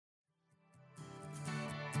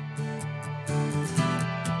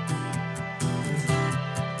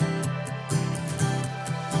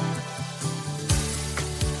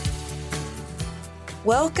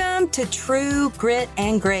Welcome to True Grit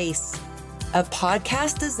and Grace, a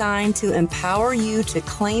podcast designed to empower you to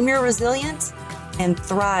claim your resilience and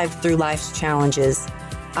thrive through life's challenges.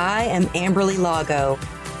 I am Amberly Lago,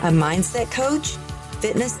 a mindset coach,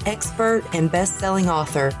 fitness expert, and best-selling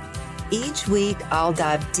author. Each week, I'll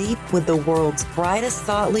dive deep with the world's brightest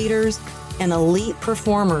thought leaders and elite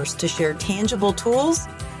performers to share tangible tools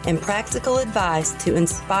and practical advice to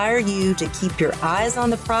inspire you to keep your eyes on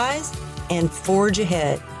the prize and forge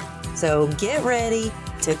ahead. So get ready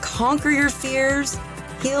to conquer your fears,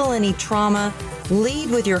 heal any trauma,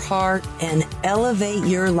 lead with your heart, and elevate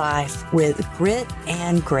your life with grit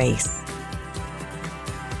and grace.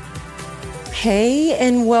 Hey,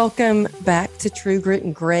 and welcome back to True Grit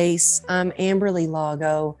and Grace. I'm Amberly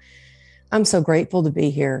Lago. I'm so grateful to be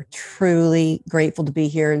here, truly grateful to be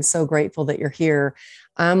here, and so grateful that you're here.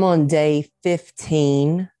 I'm on day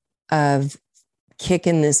 15 of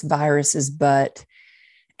kicking this virus's butt.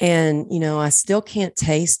 And, I still can't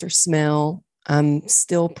taste or smell. I'm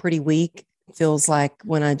still pretty weak. It feels like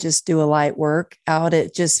when I just do a light workout,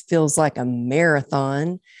 it just feels like a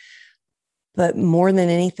marathon. But more than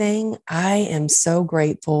anything, I am so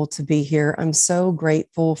grateful to be here. I'm so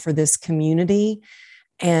grateful for this community.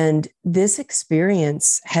 And this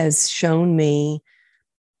experience has shown me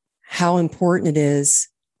how important it is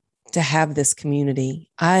to have this community.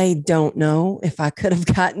 I don't know if I could have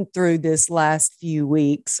gotten through this last few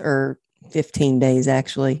weeks or 15 days,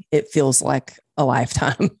 actually. It feels like a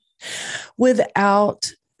lifetime without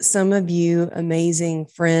some of you amazing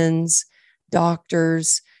friends,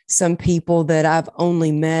 doctors, some people that I've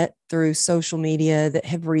only met through social media that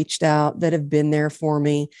have reached out, that have been there for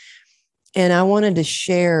me. And I wanted to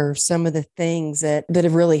share some of the things that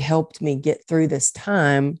have really helped me get through this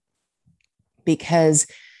time, because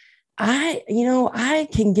I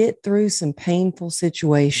can get through some painful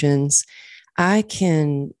situations. I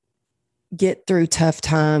can get through tough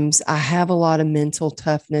times. I have a lot of mental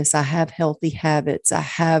toughness. I have healthy habits. I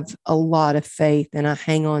have a lot of faith, and I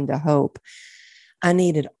hang on to hope. I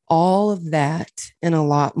needed all of that and a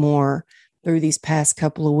lot more through these past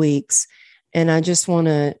couple of weeks. And I just want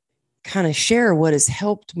to kind of share what has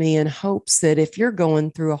helped me, in hopes that if you're going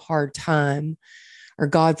through a hard time, or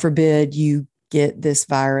God forbid you get this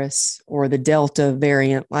virus or the Delta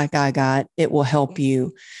variant like I got, it will help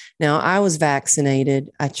you. Now, I was vaccinated.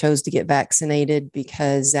 I chose to get vaccinated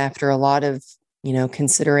because after a lot of,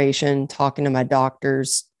 consideration, talking to my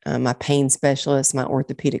doctors, my pain specialist, my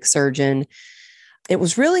orthopedic surgeon, it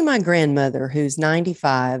was really my grandmother, who's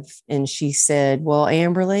 95. And she said, well,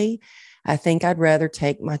 Amberly, I think I'd rather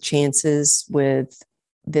take my chances with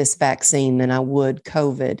this vaccine than I would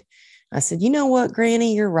COVID. I said, you know what,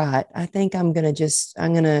 Granny, you're right. I think I'm going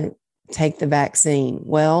to take the vaccine.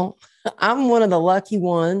 Well, I'm one of the lucky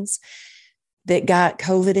ones that got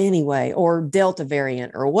COVID anyway, or Delta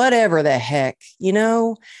variant, or whatever the heck,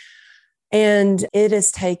 and it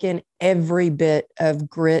has taken every bit of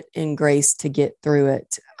grit and grace to get through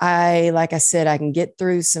it. Like I said, I can get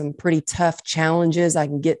through some pretty tough challenges. I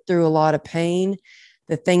can get through a lot of pain.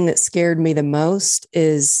 The thing that scared me the most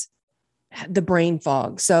is the brain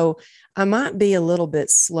fog. So I might be a little bit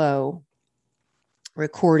slow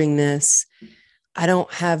recording this. I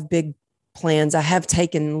don't have big plans. I have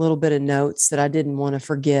taken a little bit of notes that I didn't want to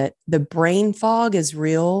forget. The brain fog is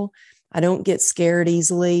real. I don't get scared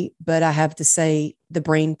easily, but I have to say the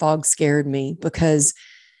brain fog scared me because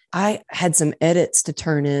I had some edits to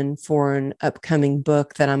turn in for an upcoming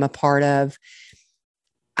book that I'm a part of.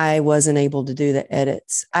 I wasn't able to do the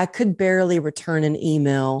edits. I could barely return an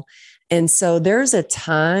email. And so there's a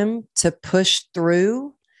time to push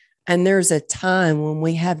through, and there's a time when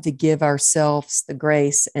we have to give ourselves the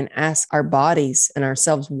grace and ask our bodies and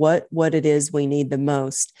ourselves what it is we need the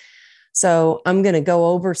most. So I'm going to go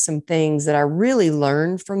over some things that I really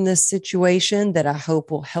learned from this situation that I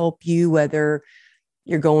hope will help you, whether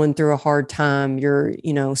you're going through a hard time, you're,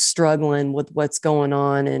 struggling with what's going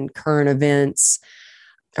on in current events,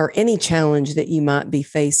 or any challenge that you might be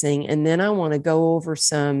facing. And then I want to go over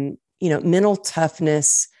some mental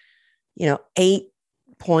toughness, 8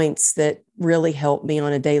 points that really help me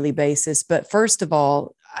on a daily basis. But first of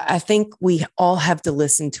all, I think we all have to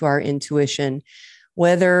listen to our intuition,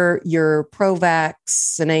 whether you're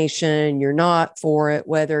pro-vaccination, you're not for it,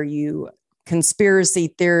 whether you conspiracy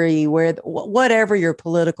theory, whatever your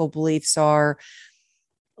political beliefs are.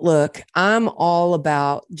 Look, I'm all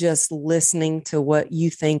about just listening to what you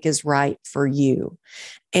think is right for you.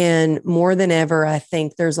 And more than ever, I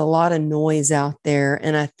think there's a lot of noise out there.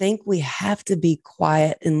 And I think we have to be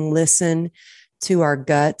quiet and listen to our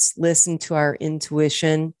guts, listen to our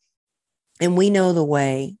intuition. And we know the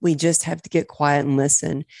way. We just have to get quiet and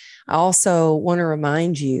listen. I also want to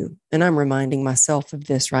remind you, and I'm reminding myself of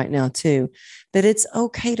this right now too, that it's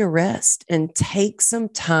okay to rest and take some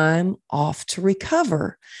time off to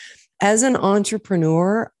recover. As an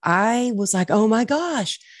entrepreneur, I was like, oh my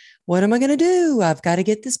gosh, what am I going to do? I've got to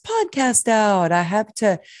get this podcast out. I have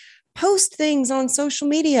to post things on social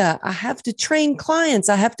media. I have to train clients.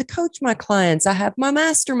 I have to coach my clients. I have my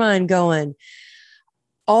mastermind going.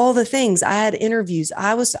 All the things. I had interviews.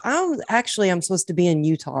 I'm supposed to be in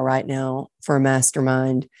Utah right now for a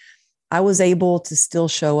mastermind. I was able to still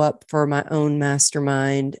show up for my own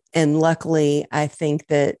mastermind. And luckily, I think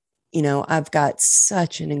that, I've got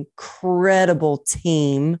such an incredible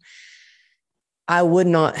team. I would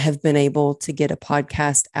not have been able to get a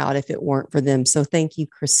podcast out if it weren't for them. So thank you,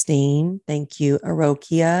 Christine. Thank you,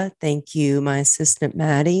 Arokia. Thank you, my assistant,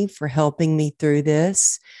 Maddie, for helping me through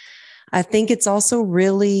this. I think it's also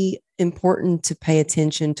really important to pay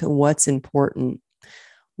attention to what's important,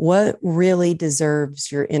 what really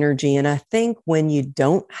deserves your energy. And I think when you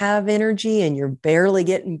don't have energy and you're barely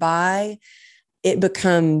getting by, it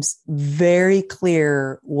becomes very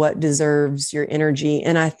clear what deserves your energy.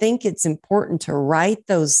 And I think it's important to write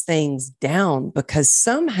those things down, because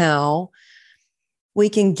somehow we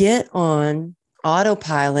can get on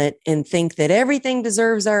autopilot and think that everything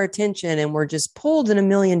deserves our attention, and we're just pulled in a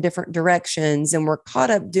million different directions and we're caught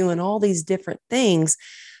up doing all these different things.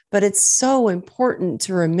 But it's so important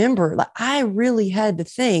to remember, like, I really had to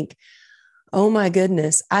think, oh my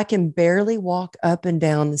goodness, I can barely walk up and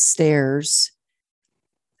down the stairs.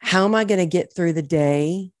 How am I going to get through the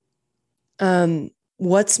day?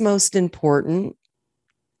 What's most important?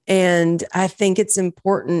 And I think it's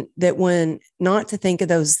important that not to think of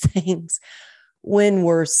those things when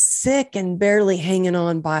we're sick and barely hanging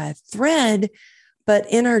on by a thread, but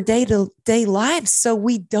in our day-to-day lives, so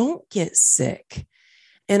we don't get sick.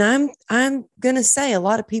 And I'm going to say, a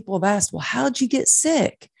lot of people have asked, well, how'd you get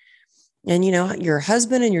sick? And, your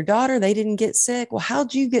husband and your daughter, they didn't get sick. Well,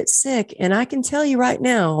 how'd you get sick? And I can tell you right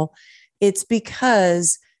now, it's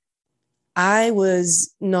because I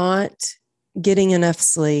was not getting enough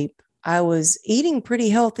sleep. I was eating pretty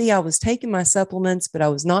healthy. I was taking my supplements, but I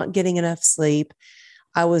was not getting enough sleep.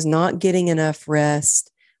 I was not getting enough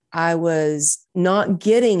rest. I was not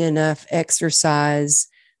getting enough exercise,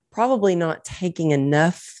 probably not taking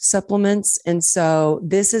enough supplements. And so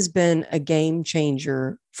this has been a game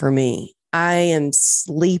changer for me. I am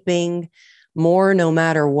sleeping more no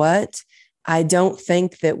matter what. I don't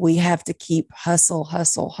think that we have to keep hustle,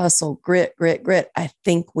 grit. I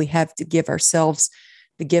think we have to give ourselves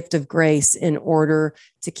the gift of grace in order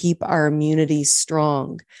to keep our immunity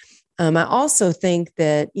strong. I also think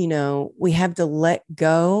that, we have to let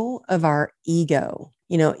go of our ego.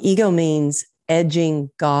 Ego means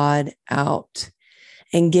edging God out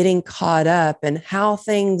and getting caught up in how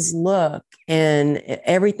things look and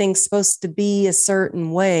everything's supposed to be a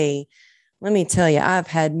certain way. Let me tell you, I've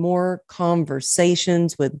had more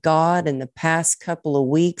conversations with God in the past couple of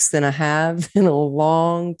weeks than I have in a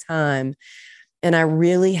long time. And I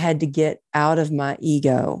really had to get out of my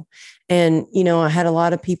ego. And, I had a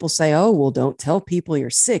lot of people say, oh, well, don't tell people you're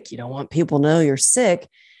sick. You don't want people to know you're sick.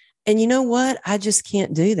 And you know what? I just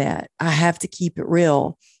can't do that. I have to keep it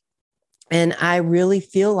real. And I really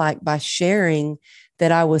feel like by sharing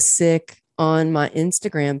that I was sick on my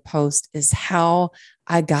Instagram post is how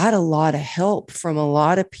I got a lot of help from a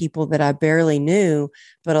lot of people that I barely knew,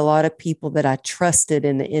 but a lot of people that I trusted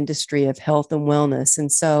in the industry of health and wellness.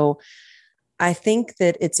 And so I think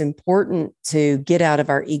that it's important to get out of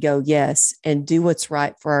our ego, yes, and do what's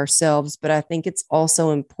right for ourselves. But I think it's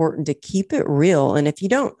also important to keep it real. And if you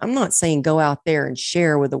don't, I'm not saying go out there and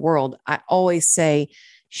share with the world. I always say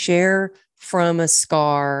share from a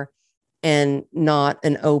scar and not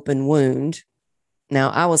an open wound.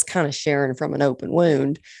 Now, I was kind of sharing from an open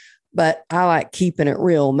wound, but I like keeping it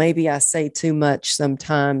real. Maybe I say too much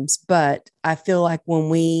sometimes, but I feel like when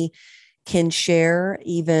we can share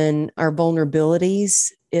even our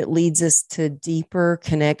vulnerabilities, it leads us to deeper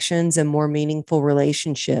connections and more meaningful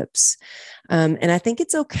relationships. And I think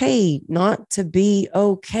it's okay not to be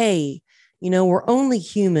okay. We're only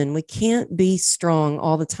human. We can't be strong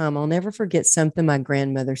all the time. I'll never forget something my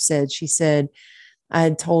grandmother said. She said, I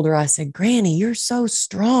had told her, I said, Granny, you're so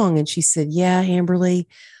strong. And she said, yeah, Amberly,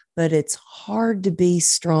 but it's hard to be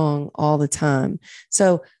strong all the time.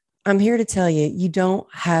 So I'm here to tell you, you don't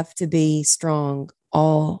have to be strong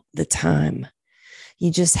all the time.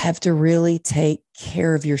 You just have to really take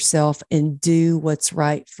care of yourself and do what's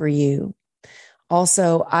right for you.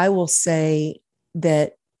 Also, I will say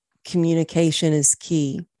that communication is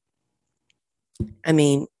key. I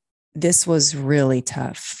mean, this was really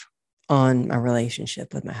tough on my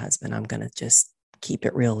relationship with my husband. I'm going to just keep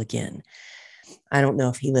it real again. I don't know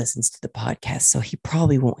if he listens to the podcast, so he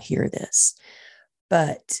probably won't hear this.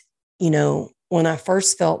 But, when I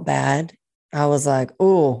first felt bad, I was like,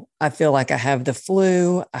 oh, I feel like I have the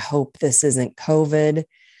flu. I hope this isn't COVID.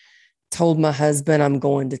 Told my husband I'm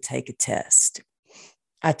going to take a test.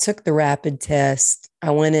 I took the rapid test.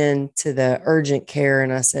 I went into the urgent care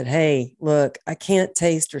and I said, hey, look, I can't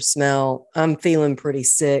taste or smell. I'm feeling pretty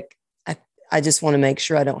sick. I just want to make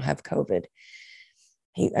sure I don't have COVID.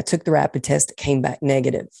 I took the rapid test. It came back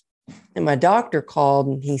negative. And my doctor called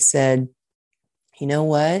and he said, you know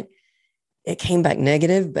what? It came back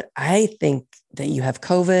negative, but I think that you have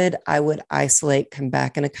COVID. I would isolate, come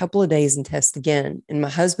back in a couple of days and test again. And my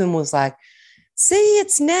husband was like, see,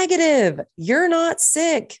 it's negative. You're not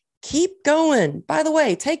sick. Keep going. By the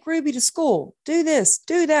way, take Ruby to school. Do this,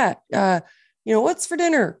 do that. What's for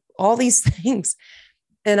dinner? All these things.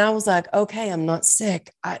 And I was like, okay, I'm not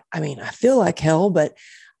sick. I feel like hell, but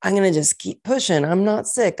I'm going to just keep pushing. I'm not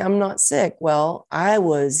sick. I'm not sick. Well, I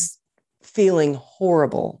was feeling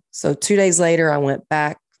horrible. So 2 days later, I went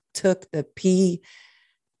back, took the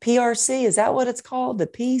PRC. Is that what it's called? The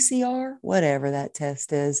PCR, whatever that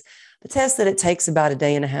test is. The test that it takes about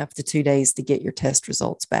 1.5 to 2 days to get your test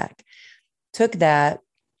results back. Took that.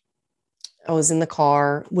 I was in the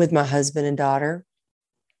car with my husband and daughter,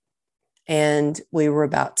 and we were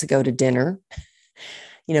about to go to dinner.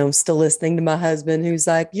 I'm still listening to my husband who's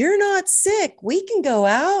like, you're not sick. We can go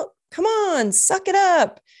out. Come on, suck it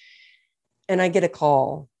up. And I get a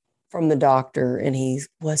call from the doctor, and he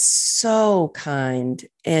was so kind.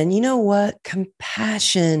 And you know what?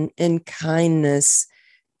 Compassion and kindness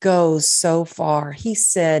goes so far. He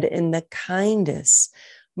said in the kindest,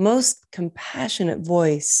 most compassionate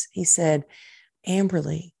voice, he said,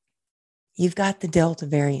 Amberly, you've got the Delta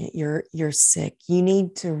variant. You're sick. You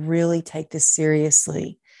need to really take this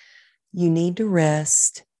seriously. You need to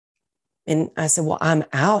rest. And I said, well, I'm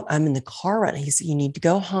out. I'm in the car right now. He said, you need to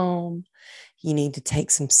go home. You need to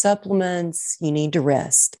take some supplements. You need to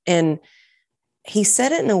rest. And he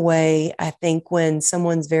said it in a way, I think, when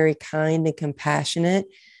someone's very kind and compassionate,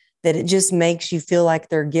 that it just makes you feel like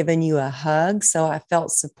they're giving you a hug. So I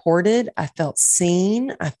felt supported. I felt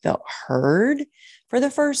seen. I felt heard for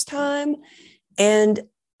the first time. And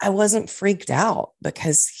I wasn't freaked out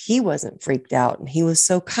because he wasn't freaked out and he was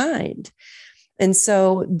so kind. And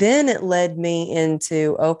so then it led me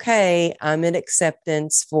into, okay, I'm in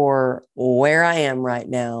acceptance for where I am right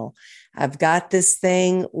now. I've got this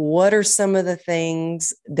thing. What are some of the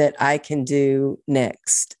things that I can do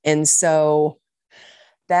next? And so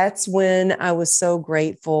that's when I was so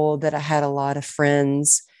grateful that I had a lot of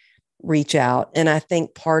friends reach out. And I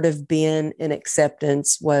think part of being in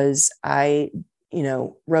acceptance was I,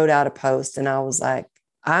 wrote out a post and I was like,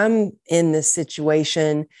 I'm in this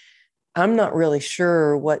situation. I'm not really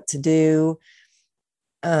sure what to do.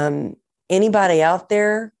 Anybody out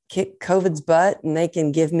there kick COVID's butt and they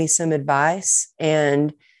can give me some advice.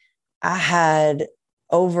 And I had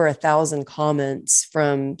over 1,000 comments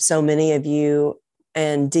from so many of you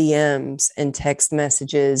and DMs and text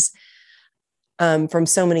messages from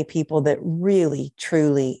so many people that really,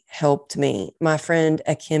 truly helped me. My friend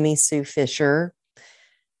Akemi Sue Fisher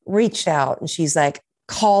reached out and she's like,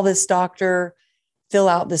 call this doctor, fill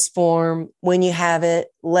out this form. When you have it,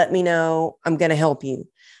 let me know. I'm going to help you.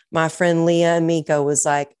 My friend Leah Amico was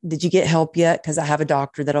like, did you get help yet? Because I have a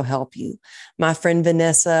doctor that'll help you. My friend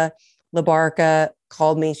Vanessa Labarca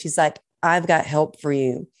called me. She's like, I've got help for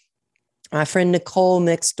you. My friend Nicole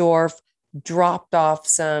Mixdorf dropped off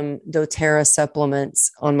some doTERRA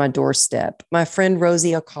supplements on my doorstep. My friend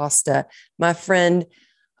Rosie Acosta, my friend,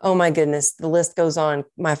 oh my goodness, the list goes on.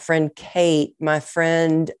 My friend Kate, my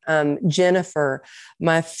friend Jennifer,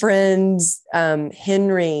 my friends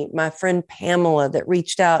Henry, my friend Pamela that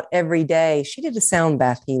reached out every day. She did a sound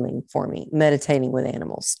bath healing for me, meditating with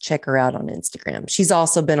animals. Check her out on Instagram. She's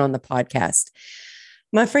also been on the podcast.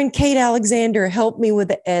 My friend Kate Alexander helped me with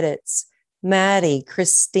the edits. Maddie,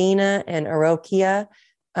 Christina, and Arokia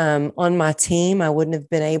on my team, I wouldn't have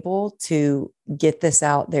been able to get this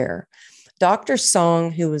out there. Dr. Song,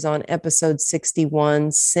 who was on episode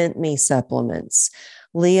 61, sent me supplements.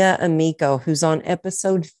 Leah Amico, who's on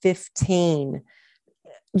episode 15,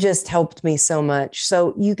 just helped me so much.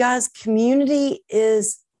 So you guys, community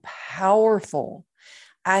is powerful.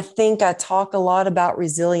 I think I talk a lot about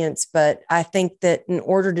resilience, but I think that in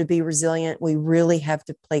order to be resilient, we really have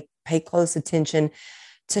to pay close attention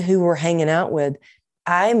to who we're hanging out with.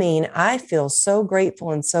 I mean, I feel so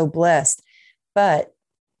grateful and so blessed, but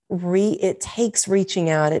it takes reaching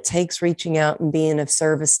out. It takes reaching out and being of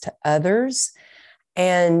service to others.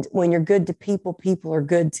 And when you're good to people, people are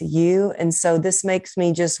good to you. And so this makes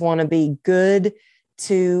me just want to be good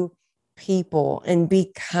to people and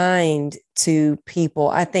be kind to people.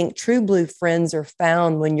 I think true blue friends are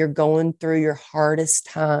found when you're going through your hardest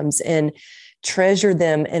times, and treasure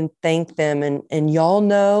them and thank them. And y'all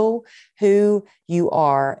know who you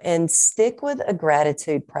are, and stick with a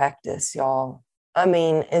gratitude practice, y'all. I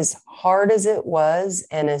mean, as hard as it was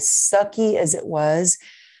and as sucky as it was,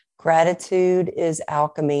 gratitude is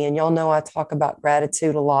alchemy. And y'all know I talk about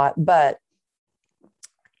gratitude a lot, but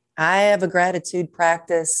I have a gratitude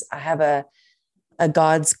practice. I have a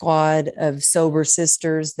God squad of sober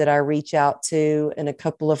sisters that I reach out to, and a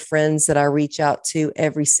couple of friends that I reach out to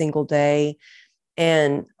every single day.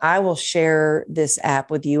 And I will share this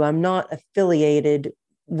app with you. I'm not affiliated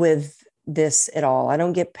with this at all. I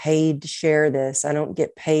don't get paid to share this. I don't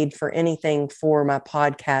get paid for anything for my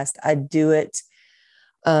podcast. I do it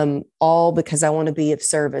all because I want to be of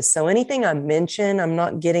service. So anything I mention, I'm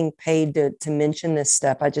not getting paid to mention this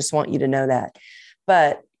stuff. I just want you to know that.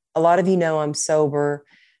 But a lot of you know I'm sober,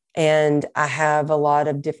 and I have a lot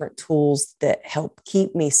of different tools that help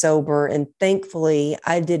keep me sober. And thankfully,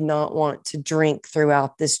 I did not want to drink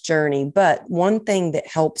throughout this journey. But one thing that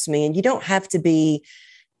helps me, and you don't have to be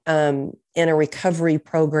in a recovery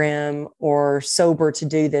program or sober to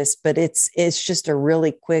do this, but it's just a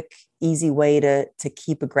really quick, easy way to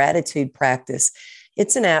keep a gratitude practice.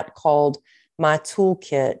 It's an app called My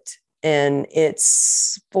Toolkit, and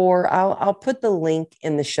it's I'll put the link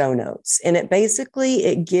in the show notes. And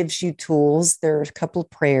it gives you tools. There are a couple of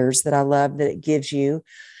prayers that I love that it gives you.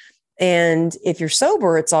 And if you're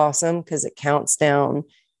sober, it's awesome because it counts down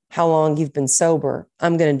how long you've been sober.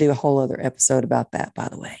 I'm going to do a whole other episode about that, by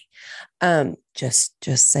the way. Just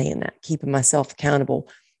saying that, keeping myself accountable.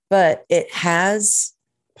 But it has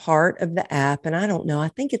part of the app, and I don't know, I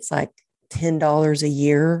think it's like $10 a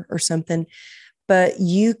year or something. But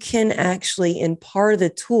you can actually, in part of the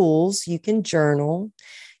tools, you can journal,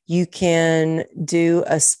 you can do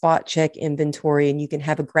a spot check inventory, and you can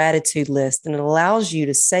have a gratitude list. And it allows you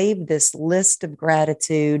to save this list of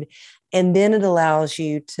gratitude. And then it allows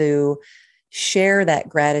you to share that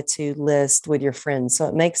gratitude list with your friends. So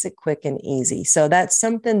it makes it quick and easy. So that's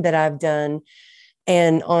something that I've done.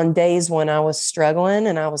 And on days when I was struggling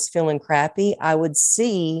and I was feeling crappy, I would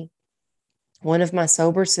see one of my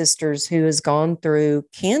sober sisters who has gone through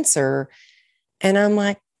cancer. And I'm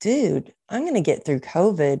like, dude, I'm going to get through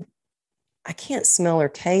COVID. I can't smell or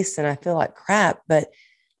taste, and I feel like crap. But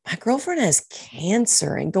my girlfriend has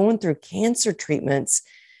cancer and going through cancer treatments.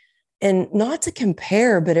 And not to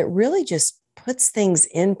compare, but it really just puts things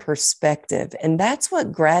in perspective. And that's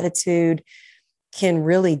what gratitude can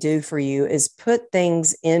really do for you, is put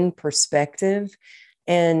things in perspective.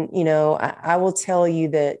 And, I will tell you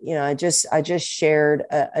that, I just shared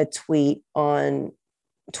a tweet on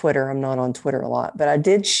Twitter. I'm not on Twitter a lot, but I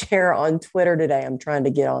did share on Twitter today. I'm trying to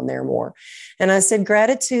get on there more. And I said,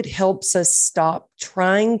 gratitude helps us stop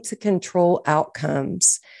trying to control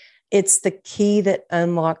outcomes. It's the key that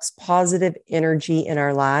unlocks positive energy in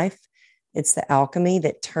our life. It's the alchemy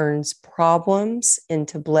that turns problems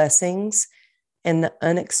into blessings and the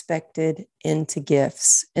unexpected into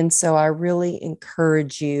gifts. And so I really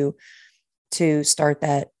encourage you to start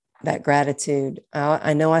that gratitude.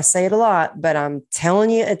 I know I say it a lot, but I'm telling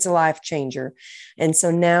you, it's a life changer. And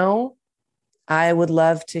so now I would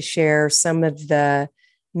love to share some of the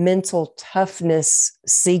mental toughness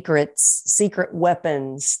secret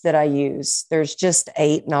weapons that I use. There's just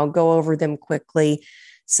 8, and I'll go over them quickly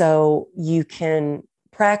so you can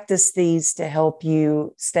practice these to help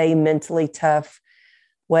you stay mentally tough,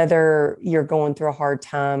 whether you're going through a hard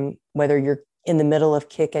time, whether you're in the middle of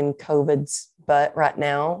kicking COVID's butt right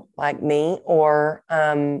now, like me, or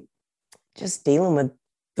just dealing with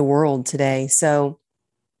the world today. So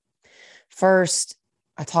first,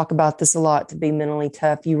 I talk about this a lot. To be mentally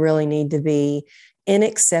tough, you really need to be in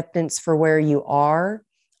acceptance for where you are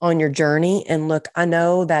on your journey. And look, I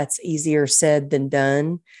know that's easier said than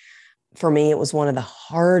done. For me, it was one of the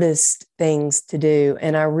hardest things to do.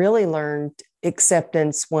 And I really learned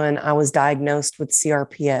acceptance when I was diagnosed with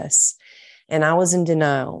CRPS. And I was in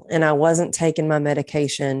denial, and I wasn't taking my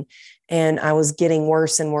medication, and I was getting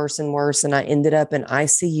worse and worse and worse. And I ended up in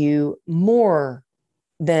ICU more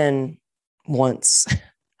than once.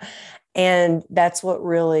 And that's what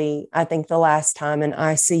really, I think the last time in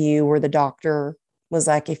ICU where the doctor was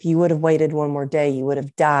like, if you would have waited one more day, you would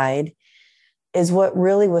have died, is what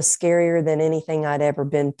really was scarier than anything I'd ever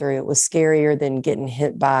been through. It was scarier than getting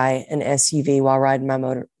hit by an SUV while riding my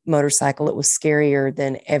motorcycle, it was scarier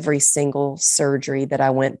than every single surgery that I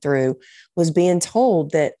went through, was being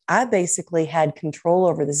told that I basically had control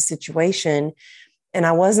over the situation and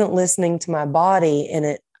I wasn't listening to my body.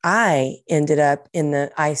 And I ended up in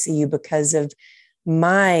the ICU because of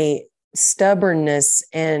my stubbornness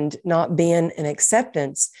and not being an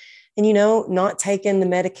acceptance and, not taking the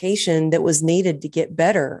medication that was needed to get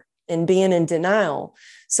better and being in denial.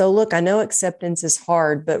 So look, I know acceptance is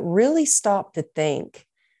hard, but really stop to think,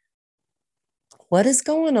 what is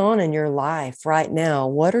going on in your life right now?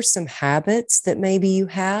 What are some habits that maybe you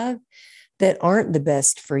have that aren't the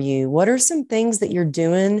best for you? What are some things that you're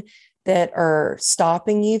doing that are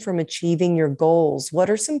stopping you from achieving your goals? What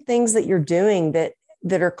are some things that you're doing that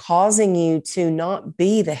are causing you to not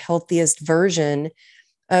be the healthiest version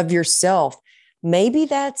of yourself? Maybe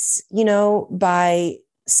that's, by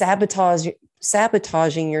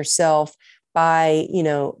sabotaging yourself by,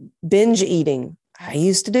 binge eating. I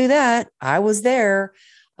used to do that. I was there.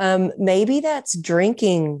 Maybe that's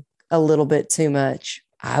drinking a little bit too much.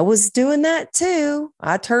 I was doing that too.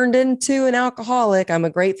 I turned into an alcoholic. I'm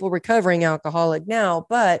a grateful recovering alcoholic now,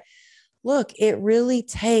 but look, it really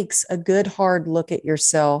takes a good hard look at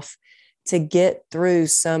yourself to get through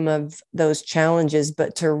some of those challenges,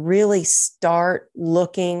 but to really start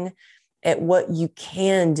looking at what you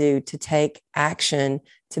can do to take action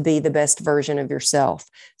to be the best version of yourself.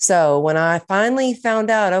 So when I finally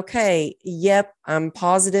found out, okay, yep, I'm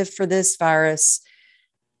positive for this virus.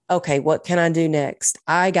 Okay, what can I do next?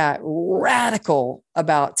 I got radical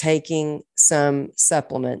about taking some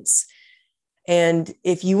supplements. And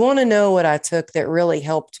if you want to know what I took that really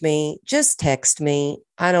helped me, just text me.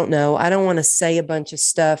 I don't know. I don't want to say a bunch of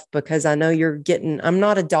stuff because I know I'm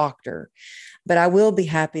not a doctor, but I will be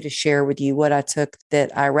happy to share with you what I took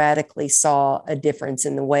that I radically saw a difference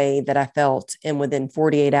in the way that I felt. And within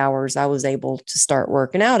 48 hours, I was able to start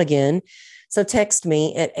working out again. So text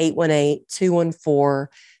me at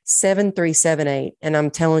 818-214-7378. And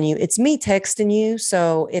I'm telling you, it's me texting you.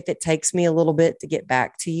 So if it takes me a little bit to get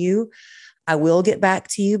back to you, I will get back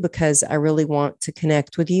to you because I really want to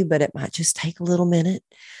connect with you, but it might just take a little minute,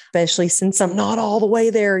 especially since I'm not all the way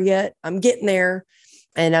there yet. I'm getting there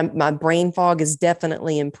and my brain fog is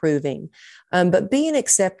definitely improving. But be in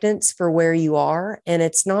acceptance for where you are. And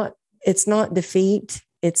it's not defeat.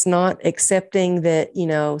 It's not accepting that,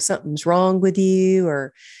 something's wrong with you,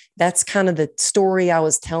 or that's kind of the story I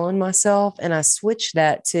was telling myself. And I switched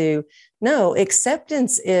that to, no,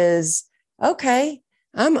 acceptance is, okay,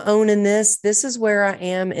 I'm owning this. This is where I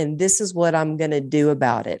am, and this is what I'm going to do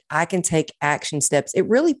about it. I can take action steps. It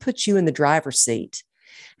really puts you in the driver's seat,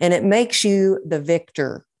 and it makes you the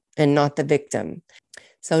victor and not the victim.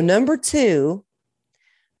 So 2,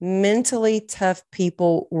 mentally tough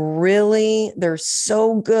people they're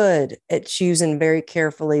so good at choosing very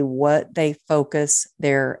carefully what they focus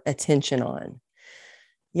their attention on.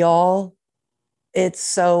 Y'all, it's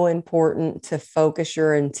so important to focus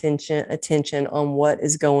your attention on what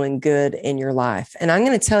is going good in your life. And I'm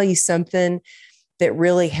going to tell you something that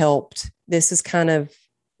really helped. This is kind of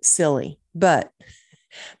silly, but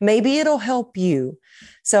maybe it'll help you.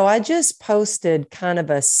 So I just posted kind of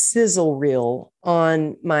a sizzle reel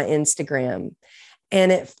on my Instagram.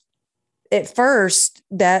 And at first,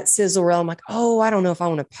 that sizzle reel, I'm like, oh, I don't know if I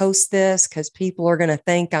want to post this because people are going to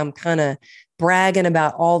think I'm kind of bragging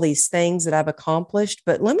about all these things that I've accomplished.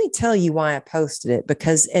 But let me tell you why I posted it,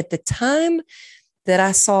 because at the time that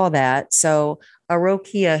I saw that, so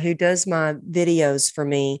Arokia, who does my videos for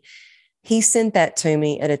me, he sent that to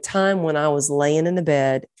me at a time when I was laying in the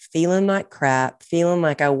bed, feeling like crap, feeling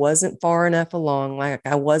like I wasn't far enough along, like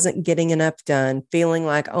I wasn't getting enough done, feeling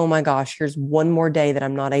like, oh my gosh, here's one more day that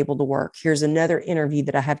I'm not able to work. Here's another interview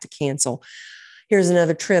that I have to cancel. Here's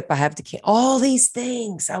another trip I have to cancel. All these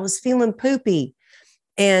things. I was feeling poopy.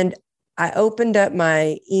 And I opened up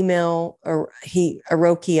my email, or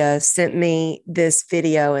Arokia sent me this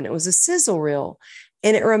video, and it was a sizzle reel.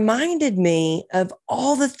 And it reminded me of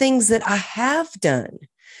all the things that I have done.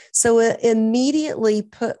 So it immediately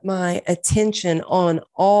put my attention on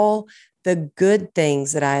all the good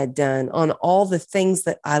things that I had done, on all the things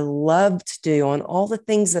that I loved to do, on all the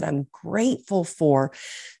things that I'm grateful for.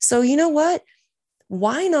 So you know what?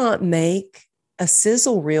 Why not make a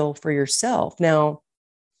sizzle reel for yourself? Now,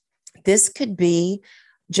 this could be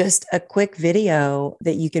just a quick video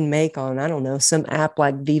that you can make on, I don't know, some app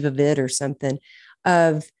like VivaVid or something,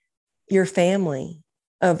 of your family,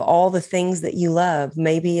 of all the things that you love.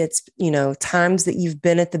 Maybe it's, times that you've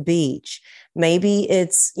been at the beach. Maybe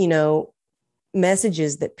it's,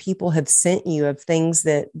 messages that people have sent you of things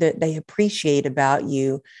that they appreciate about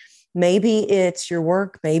you. Maybe it's your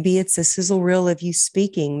work. Maybe it's a sizzle reel of you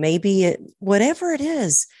speaking. Maybe whatever it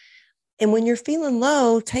is. And when you're feeling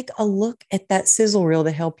low, take a look at that sizzle reel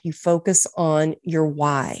to help you focus on your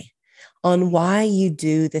why, on why you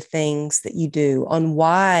do the things that you do, on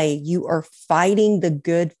why you are fighting the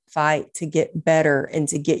good fight to get better and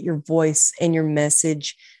to get your voice and your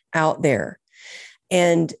message out there.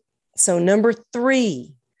 And so, number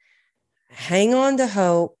 3, hang on to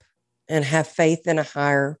hope and have faith in a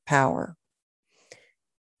higher power.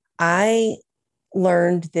 I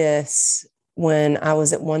learned this when I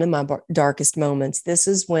was at one of my darkest moments. This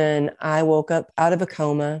is when I woke up out of a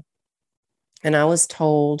coma and I was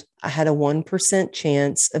told I had a 1%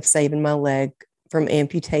 chance of saving my leg from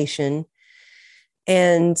amputation.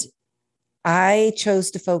 And I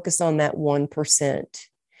chose to focus on that 1%.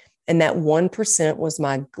 And that 1% was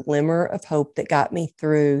my glimmer of hope that got me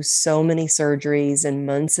through so many surgeries and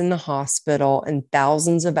months in the hospital and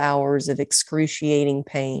thousands of hours of excruciating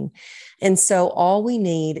pain. And so all we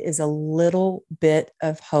need is a little bit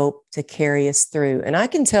of hope to carry us through. And I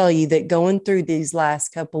can tell you that going through these last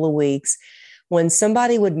couple of weeks, when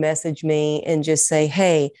somebody would message me and just say,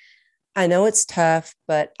 hey, I know it's tough,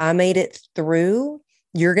 but I made it through.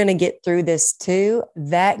 You're going to get through this too.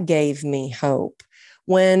 That gave me hope.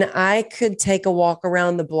 When I could take a walk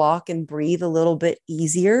around the block and breathe a little bit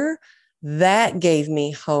easier, that gave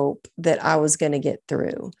me hope that I was going to get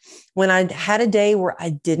through. When I had a day where I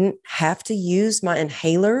didn't have to use my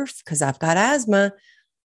inhaler because I've got asthma,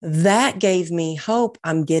 that gave me hope.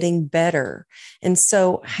 I'm getting better. And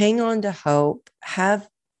so hang on to hope, have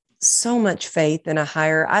so much faith in a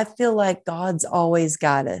higher. I feel like God's always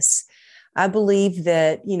got us. I believe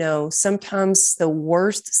that, sometimes the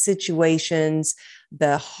worst situations,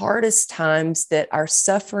 the hardest times, that our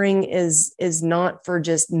suffering is not for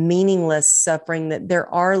just meaningless suffering, that there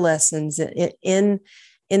are lessons in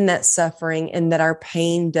that suffering, and that our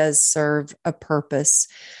pain does serve a purpose.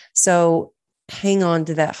 So hang on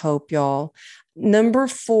to that hope, y'all. Number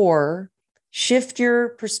 4, shift your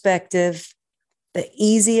perspective. The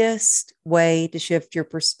easiest way to shift your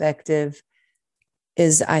perspective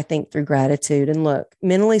is, I think, through gratitude. And look,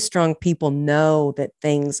 mentally strong people know that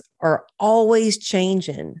things are always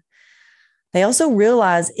changing. They also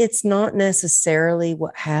realize it's not necessarily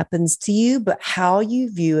what happens to you, but how you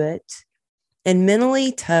view it. And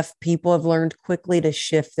mentally tough people have learned quickly to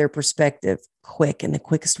shift their perspective quick. And the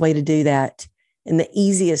quickest way to do that, and the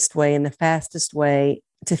easiest way and the fastest way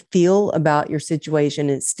to feel about your situation,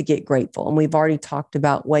 is to get grateful. And we've already talked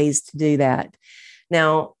about ways to do that.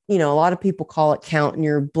 Now, a lot of people call it counting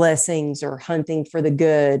your blessings or hunting for the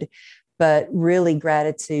good, but really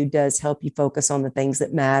gratitude does help you focus on the things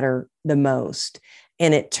that matter the most.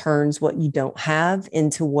 And it turns what you don't have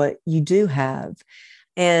into what you do have.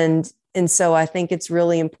 And so I think it's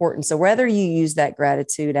really important. So whether you use that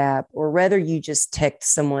gratitude app or whether you just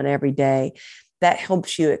text someone every day, that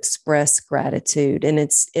helps you express gratitude. And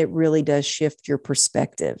it really does shift your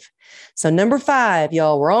perspective. So number 5,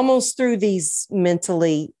 y'all, we're almost through these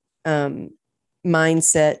mentally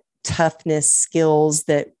mindset toughness skills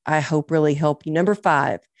that I hope really help you. Number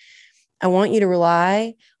 5, I want you to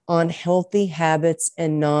rely on healthy habits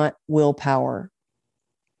and not willpower.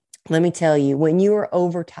 Let me tell you, when you are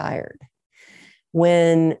overtired,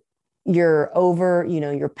 when you're over,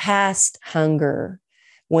 you're past hunger,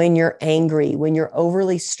 when you're angry, when you're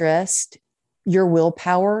overly stressed, your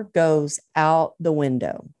willpower goes out the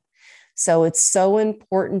window. So it's so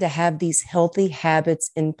important to have these healthy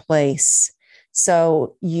habits in place.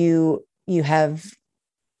 So you have,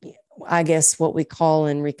 I guess what we call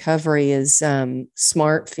in recovery is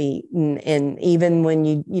smart feet. And even when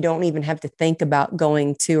you don't even have to think about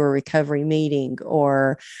going to a recovery meeting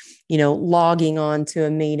or, logging on to a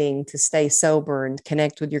meeting to stay sober and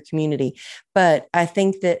connect with your community. But I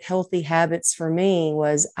think that healthy habits for me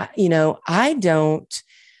was, I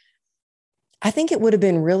think it would have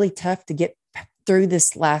been really tough to get through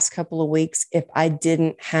this last couple of weeks if I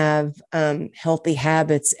didn't have healthy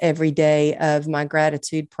habits every day of my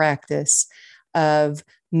gratitude practice, of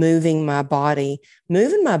moving my body.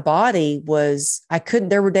 Moving my body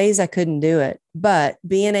there were days I couldn't do it, but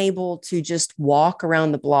being able to just walk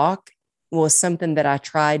around the block was something that I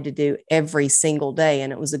tried to do every single day.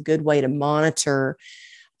 And it was a good way to monitor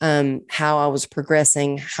how I was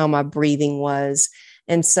progressing, how my breathing was.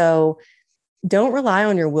 And so don't rely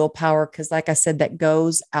on your willpower because, like I said, that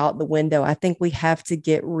goes out the window. I think we have to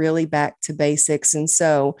get really back to basics. And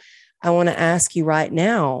so I want to ask you right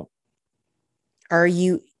now, are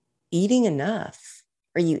you eating enough?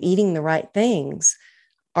 Are you eating the right things?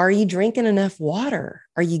 Are you drinking enough water?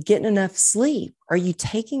 Are you getting enough sleep? Are you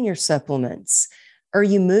taking your supplements? Are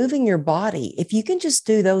you moving your body? If you can just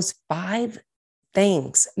do those 5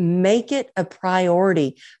 things, make it a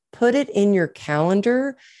priority, put it in your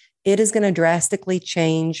calendar, it is going to drastically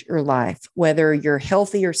change your life. Whether you're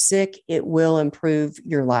healthy or sick, it will improve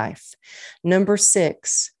your life. Number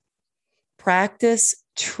 6, practice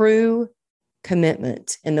true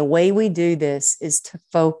commitment. And the way we do this is to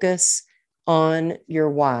focus on your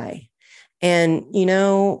why. And,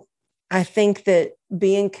 I think that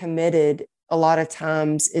being committed, a lot of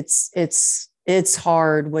times it's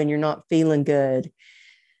hard when you're not feeling good,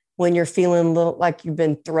 when you're feeling like you've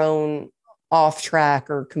been thrown off track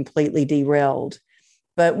or completely derailed.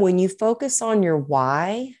 But when you focus on your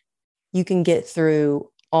why, you can get through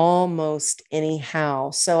almost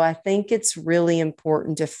anyhow. So I think it's really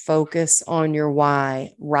important to focus on your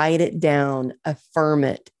why, write it down, affirm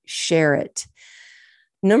it, share it.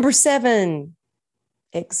 Number 7,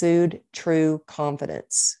 exude true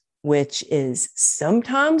confidence, which is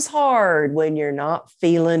sometimes hard when you're not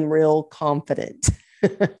feeling real confident.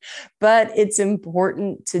 But it's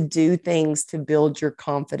important to do things to build your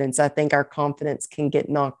confidence. I think our confidence can get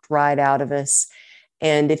knocked right out of us.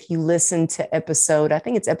 And if you listen to I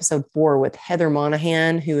think it's episode 4 with Heather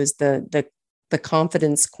Monahan, who is the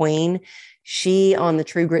confidence queen, she on the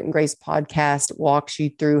True Grit and Grace podcast walks you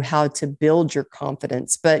through how to build your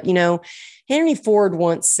confidence. But, Henry Ford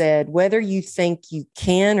once said, whether you think you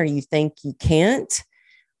can or you think you can't,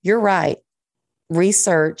 you're right.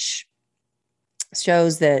 Research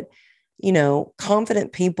shows that,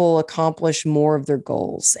 confident people accomplish more of their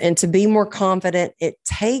goals. And to be more confident, it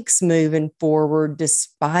takes moving forward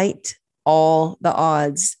despite all the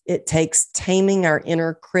odds. It takes taming our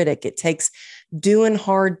inner critic. It takes doing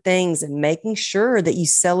hard things and making sure that you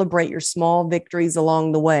celebrate your small victories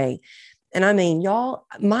along the way. And I mean, y'all,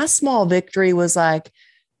 my small victory was like,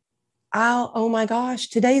 oh my gosh,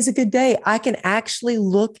 today's a good day. I can actually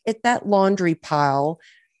look at that laundry pile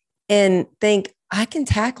and think, I can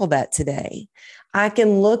tackle that today. I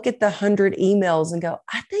can look at the 100 emails and go,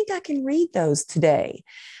 I think I can read those today.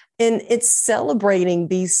 And it's celebrating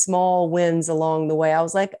these small wins along the way. I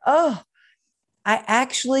was like, oh,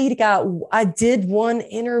 I did one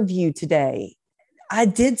interview today. I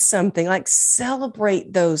did something, like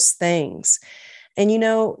celebrate those things. And,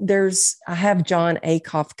 I have John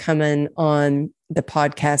Acuff coming on the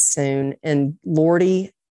podcast soon, and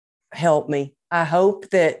Lordy, help me. I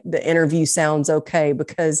hope that the interview sounds okay,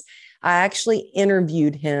 because I actually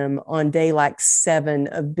interviewed him on day like 7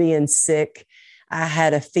 of being sick. I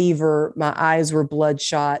had a fever. My eyes were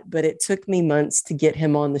bloodshot, but it took me months to get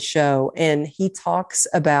him on the show. And he talks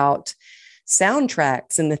about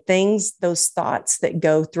soundtracks and the things, those thoughts that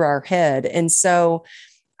go through our head. And so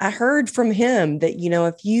I heard from him that,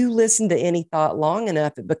 if you listen to any thought long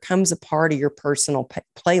enough, it becomes a part of your personal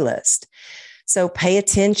playlist. So pay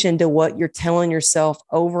attention to what you're telling yourself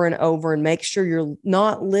over and over, and make sure you're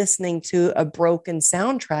not listening to a broken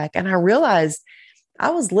soundtrack. And I realized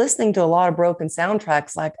I was listening to a lot of broken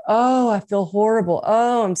soundtracks, like, oh, I feel horrible.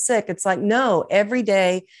 Oh, I'm sick. It's like, no, every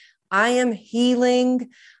day I am healing.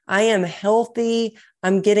 I am healthy.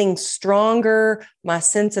 I'm getting stronger. My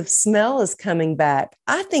sense of smell is coming back.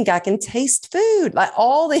 I think I can taste food. Like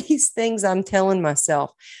all these things I'm telling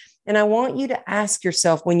myself. And I want you to ask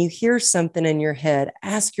yourself, when you hear something in your head,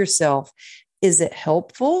 ask yourself, is it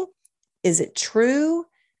helpful? Is it true?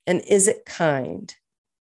 And is it kind?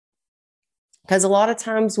 Because a lot of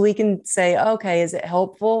times we can say, okay, is it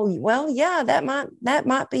helpful? Well, yeah, that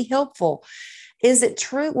might be helpful. Is it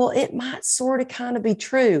true? Well, it might sort of kind of be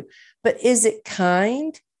true, but is it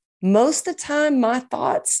kind? Most of the time, my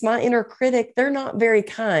thoughts, my inner critic, they're not very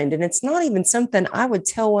kind. And it's not even something I would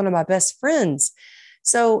tell one of my best friends.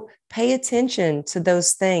 So pay attention to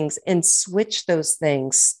those things and switch those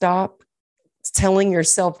things. Stop telling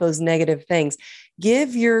yourself those negative things.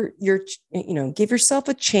 Give yourself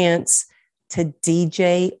a chance to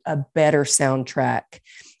DJ a better soundtrack.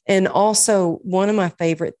 And also, one of my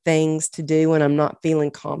favorite things to do when I'm not feeling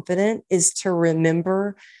confident is to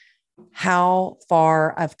remember how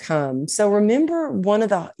far I've come. So remember one of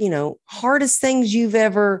the, hardest things you've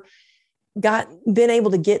ever been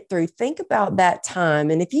able to get through. Think about that time.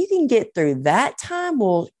 And if you can get through that time,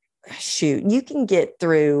 well, shoot, you can get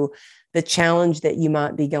through the challenge that you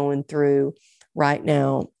might be going through right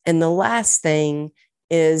now. And the last thing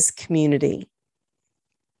is community.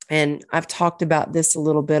 And I've talked about this a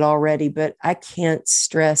little bit already, but I can't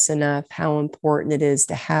stress enough how important it is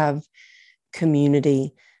to have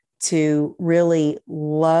community, to really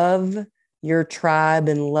love your tribe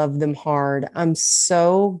and love them hard. I'm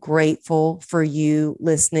so grateful for you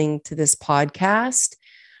listening to this podcast.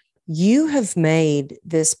 You have made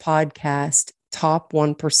this podcast top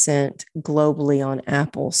 1% globally on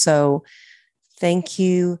Apple. So thank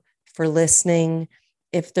you for listening.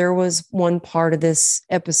 If there was one part of this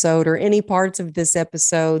episode or any parts of this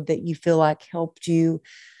episode that you feel like helped you,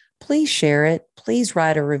 please share it. Please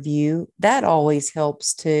write a review. That always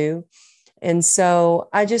helps too. And so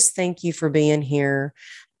I just thank you for being here,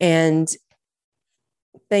 and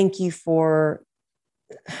thank you for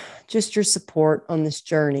just your support on this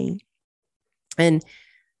journey. And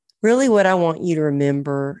really what I want you to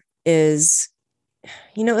remember is,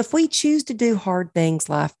 if we choose to do hard things,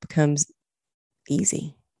 life becomes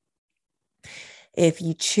easy. If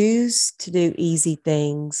you choose to do easy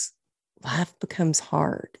things, life becomes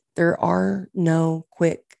hard. There are no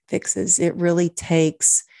quick fixes. It really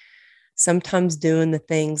takes sometimes doing the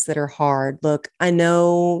things that are hard. Look, I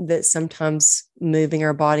know that sometimes moving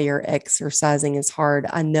our body or exercising is hard.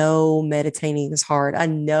 I know meditating is hard. I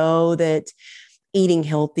know that eating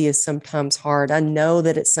healthy is sometimes hard. I know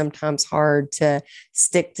that it's sometimes hard to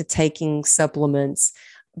stick to taking supplements.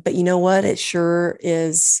 But you know what? It sure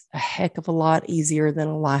is a heck of a lot easier than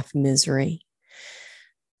a life of misery.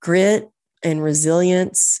 Grit and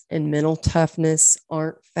resilience and mental toughness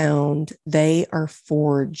aren't found. They are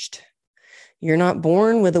forged. You're not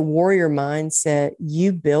born with a warrior mindset.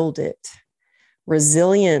 You build it.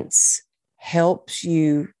 Resilience helps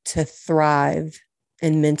you to thrive,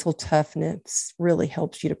 and mental toughness really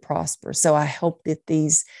helps you to prosper. So I hope that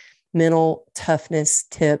these mental toughness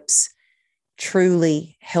tips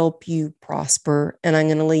truly help you prosper. And I'm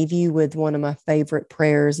going to leave you with one of my favorite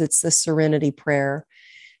prayers. It's the Serenity Prayer.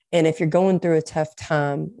 And if you're going through a tough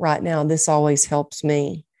time right now, this always helps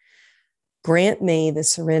me. Grant me the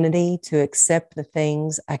serenity to accept the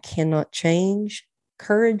things I cannot change,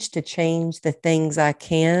 courage to change the things I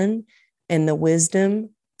can, and the wisdom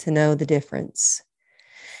to know the difference.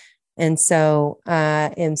 And so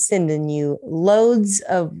I am sending you loads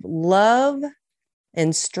of love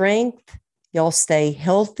and strength. Y'all stay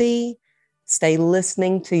healthy, stay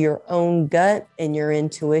listening to your own gut and your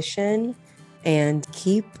intuition, and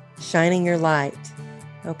keep shining your light.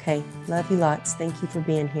 Okay, love you lots. Thank you for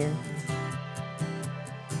being here.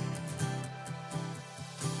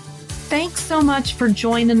 Thanks so much for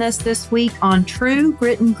joining us this week on True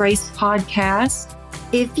Grit and Grace podcast.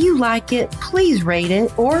 If you like it, please rate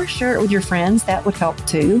it or share it with your friends. That would help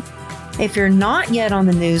too. If you're not yet on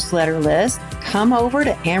the newsletter list, come over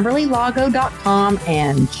to AmberlyLago.com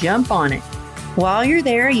and jump on it. While you're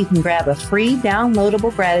there, you can grab a free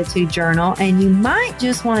downloadable gratitude journal, and you might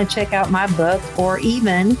just want to check out my book or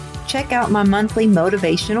even check out my monthly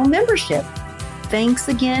motivational membership. Thanks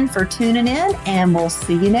again for tuning in, and we'll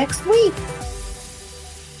see you next week.